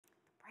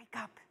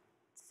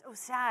so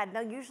sad.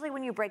 Now, usually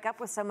when you break up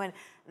with someone,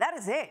 that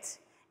is it.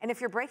 And if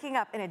you're breaking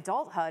up in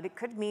adulthood, it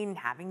could mean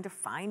having to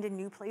find a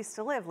new place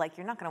to live. Like,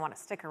 you're not going to want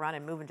to stick around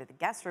and move into the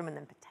guest room and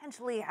then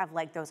potentially have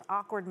like those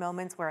awkward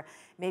moments where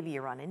maybe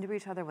you run into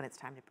each other when it's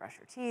time to brush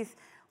your teeth.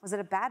 Was it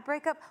a bad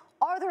breakup?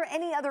 Are there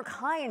any other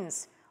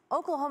kinds?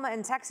 Oklahoma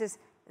and Texas,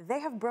 they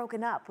have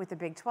broken up with the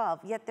Big 12,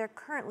 yet they're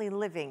currently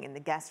living in the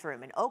guest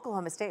room. And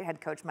Oklahoma State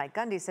head coach Mike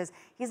Gundy says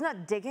he's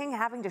not digging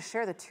having to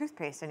share the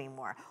toothpaste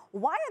anymore.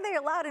 Why are they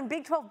allowed in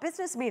Big 12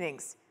 business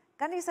meetings?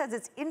 Gundy says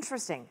it's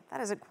interesting,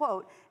 that is a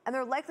quote, and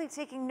they're likely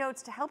taking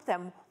notes to help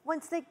them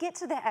once they get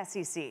to the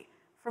SEC.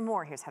 For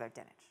more, here's Heather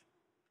Dinich.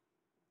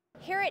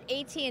 Here at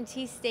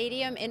AT&T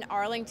Stadium in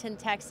Arlington,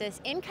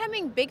 Texas,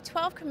 incoming Big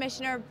 12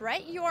 Commissioner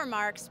Brett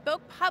Yormark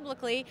spoke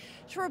publicly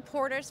to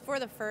reporters for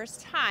the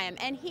first time,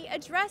 and he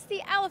addressed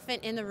the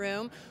elephant in the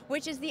room,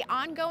 which is the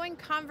ongoing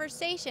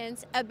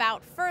conversations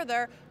about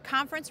further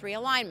conference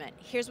realignment.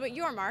 Here's what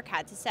Yormark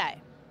had to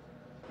say.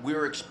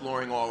 We're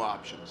exploring all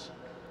options,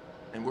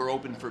 and we're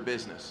open for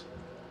business.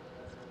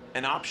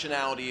 And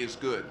optionality is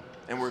good,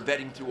 and we're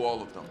vetting through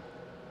all of them.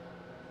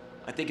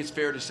 I think it's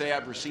fair to say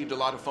I've received a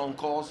lot of phone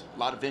calls, a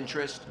lot of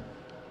interest.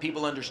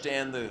 People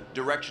understand the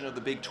direction of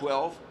the Big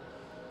 12,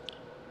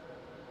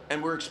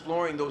 and we're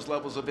exploring those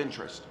levels of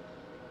interest.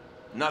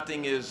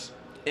 Nothing is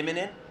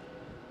imminent,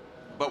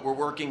 but we're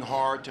working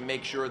hard to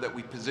make sure that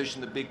we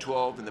position the Big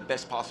 12 in the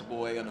best possible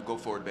way on a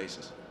go-forward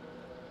basis.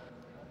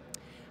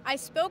 I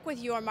spoke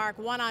with Yormark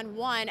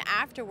one-on-one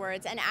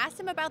afterwards and asked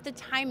him about the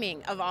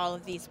timing of all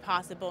of these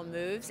possible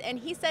moves, and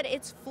he said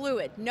it's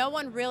fluid. No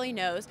one really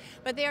knows,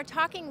 but they are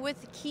talking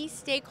with key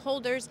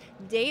stakeholders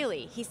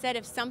daily. He said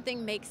if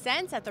something makes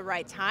sense at the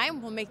right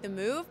time, we'll make the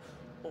move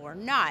or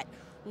not.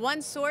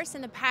 One source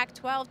in the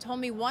Pac-12 told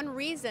me one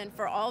reason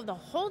for all of the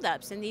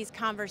holdups in these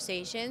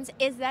conversations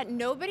is that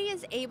nobody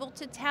is able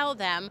to tell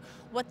them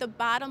what the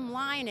bottom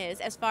line is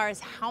as far as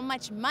how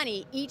much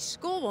money each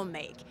school will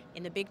make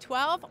in the Big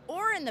 12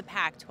 or in the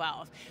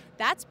Pac-12.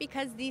 That's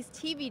because these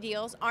TV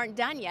deals aren't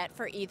done yet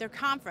for either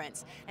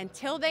conference.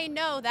 Until they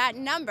know that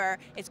number,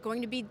 it's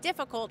going to be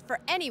difficult for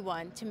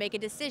anyone to make a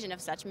decision of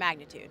such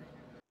magnitude.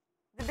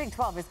 The Big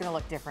 12 is going to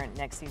look different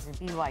next season.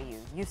 BYU,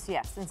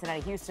 UCF, Cincinnati,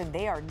 Houston,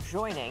 they are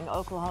joining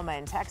Oklahoma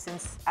and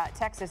Texas.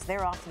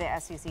 They're off to the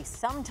SEC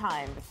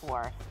sometime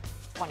before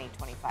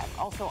 2025.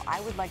 Also,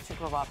 I would like to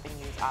grow up and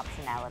use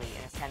optionality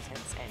in a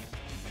sentence and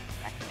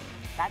correctly.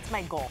 That's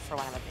my goal for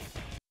when I'm a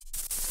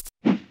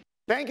big.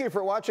 Thank you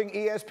for watching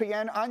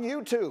ESPN on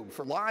YouTube.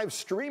 For live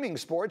streaming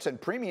sports and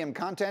premium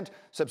content,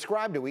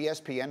 subscribe to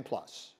ESPN+.